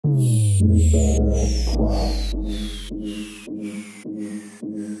Make that ass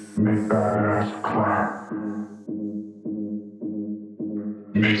clap.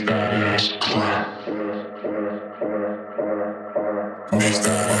 Make that ass clap. Make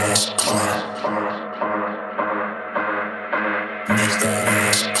that ass clap. Make that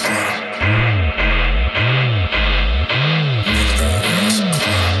ass clap. Make that ass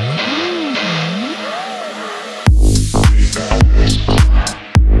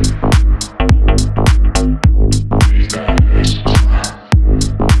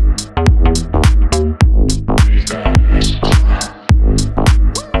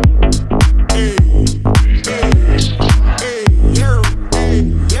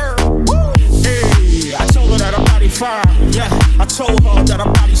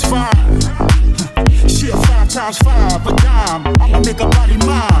 $5 a dime, I'ma make a body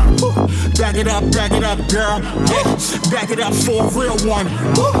mine. Back it up, girl. Yeah, back it up for a real one.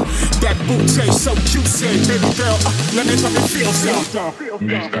 That booty so juicy, baby girl. Let me come and feel some.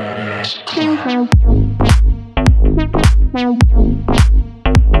 Make that ass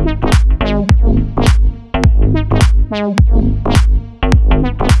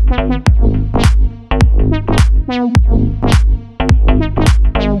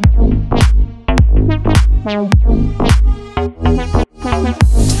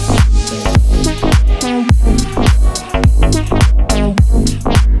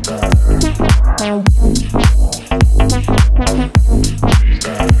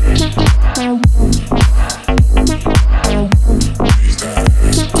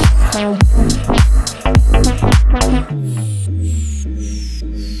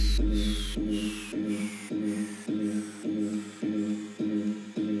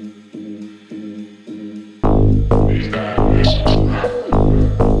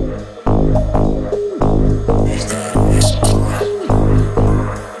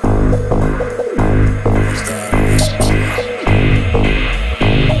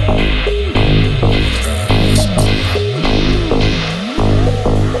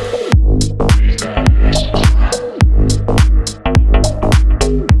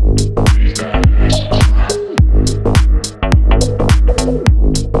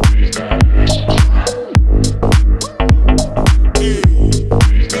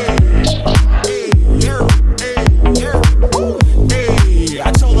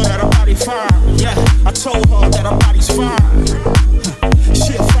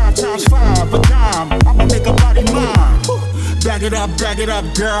Back it up,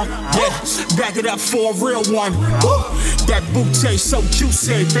 girl. Yeah, back it up for a real one. That booty so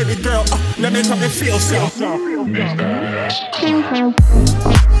juicy, baby girl. Let me come and feel some. Make that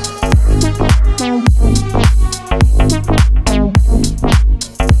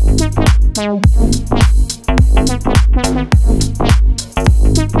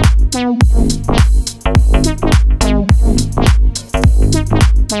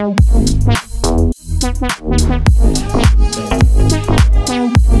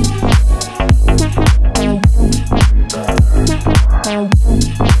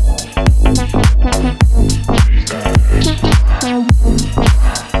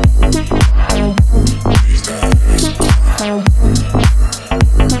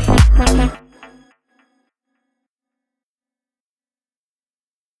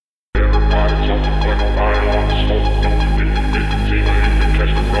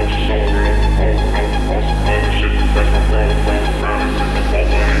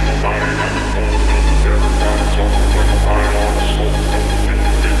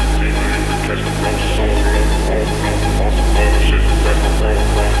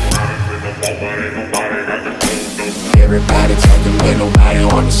Everybody talking, but nobody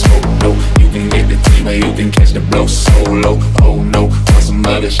on the smoke, no. You can get the team, or you can catch the blow solo. Oh no, on some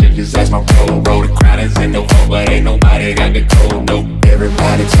other shit, just ask my pro. Bro, the crowd is in the phone, but ain't nobody got the code, no.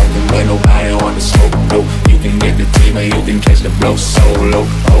 Everybody talking, but nobody on the smoke, no. You can get the team, or you can catch the blow solo.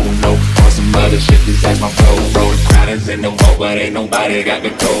 Oh no, on some other shit, just ask my pro. Bro, the crowd is in the phone, but ain't nobody got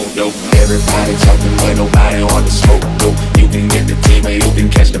the code, no. Everybody talking, but nobody on the smoke, no. You can get the team, or you can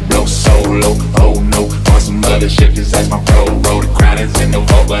catch the blow solo. Oh no, on some other shit, just ask my pro. Bro, the crowd is in the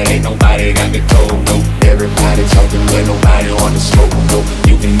vault, but ain't nobody got the code, no. Everybody talking, but nobody on the smoke, no.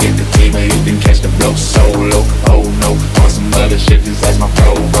 You can get the team, or you can catch the blow solo. Oh no, on some other shit, just ask my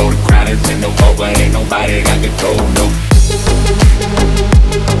pro. Bro, the crowd is in the vault, but ain't nobody got the code, no.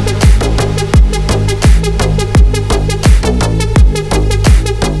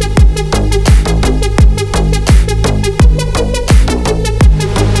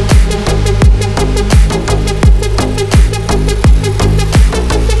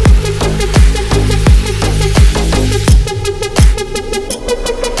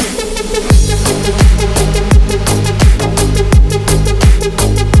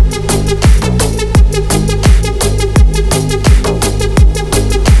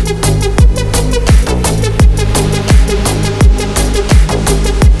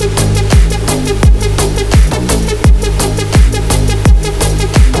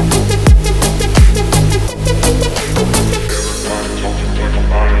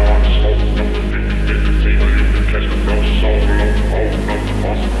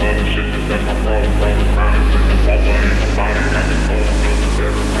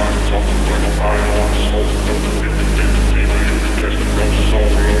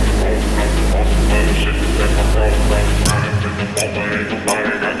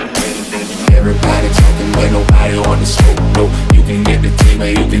 nobody wanna smoke, no. You can get the team or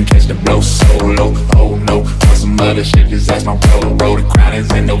you can catch the blow solo. Oh no, on some other shit, just ask my bro. The crowd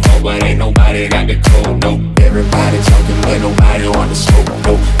is in the vote, but ain't nobody got the code, no. Everybody talking, but nobody wanna smoke,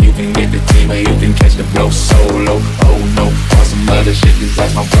 no. You can get the team or you can catch the blow solo. Oh no, on some other shit, just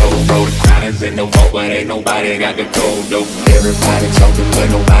ask my bro. The crowd is in the vote, but ain't nobody got the code, no. Everybody talking, but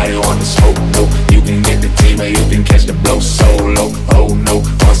nobody wanna smoke, no. You can get the team or you can catch the blow solo. Oh no,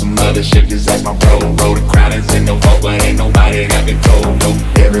 on some other shit, just ask my bro. The crowd is in the vote, but ain't nobody got the code, no.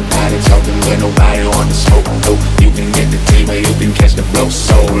 Everybody talking, but nobody wanna smoke, no. You can get the team or you can catch the blow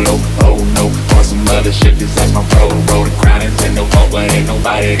solo. Oh no, on some other shit, just ask my bro. The crowd is in the vote, but ain't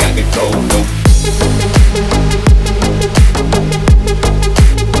nobody got the code, no.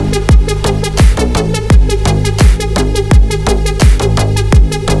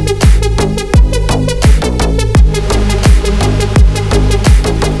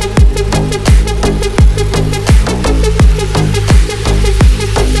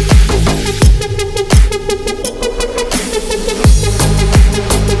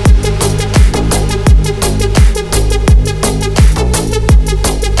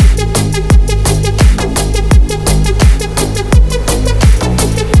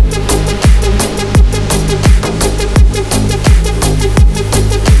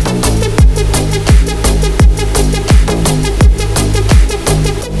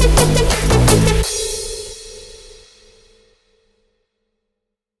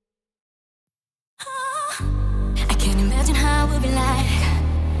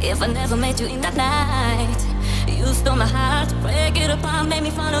 If I never met you in that night, you stole my heart, break it apart, made me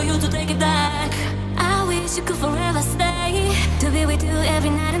follow you to take it back. I wish you could forever stay, to be with you every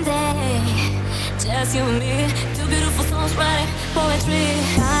night and day. Just you and me, two beautiful souls writing poetry.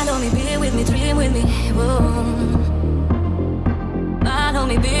 Follow me, be with me, dream with me, whoa. Follow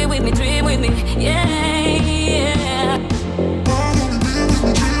me, be with me, dream with me, yeah, yeah.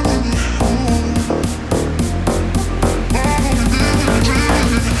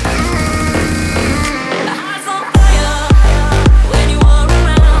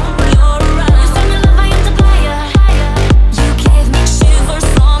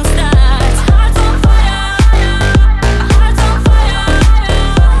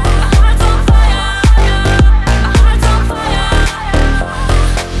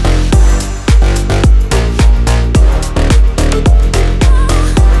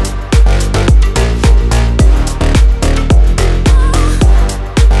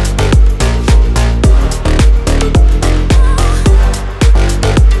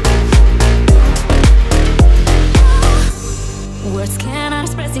 Words cannot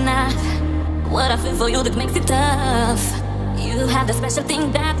express enough what I feel for you that makes it tough. You have the special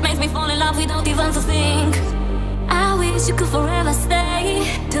thing that makes me fall in love without even to think. I wish you could forever stay,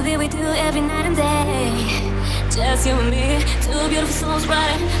 to be with you every night and day. Just you and me, two beautiful souls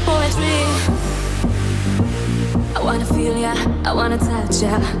writing poetry. I wanna feel ya, I wanna touch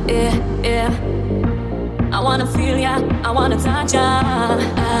ya, yeah, yeah. I wanna feel ya, I wanna touch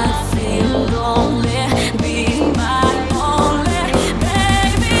ya.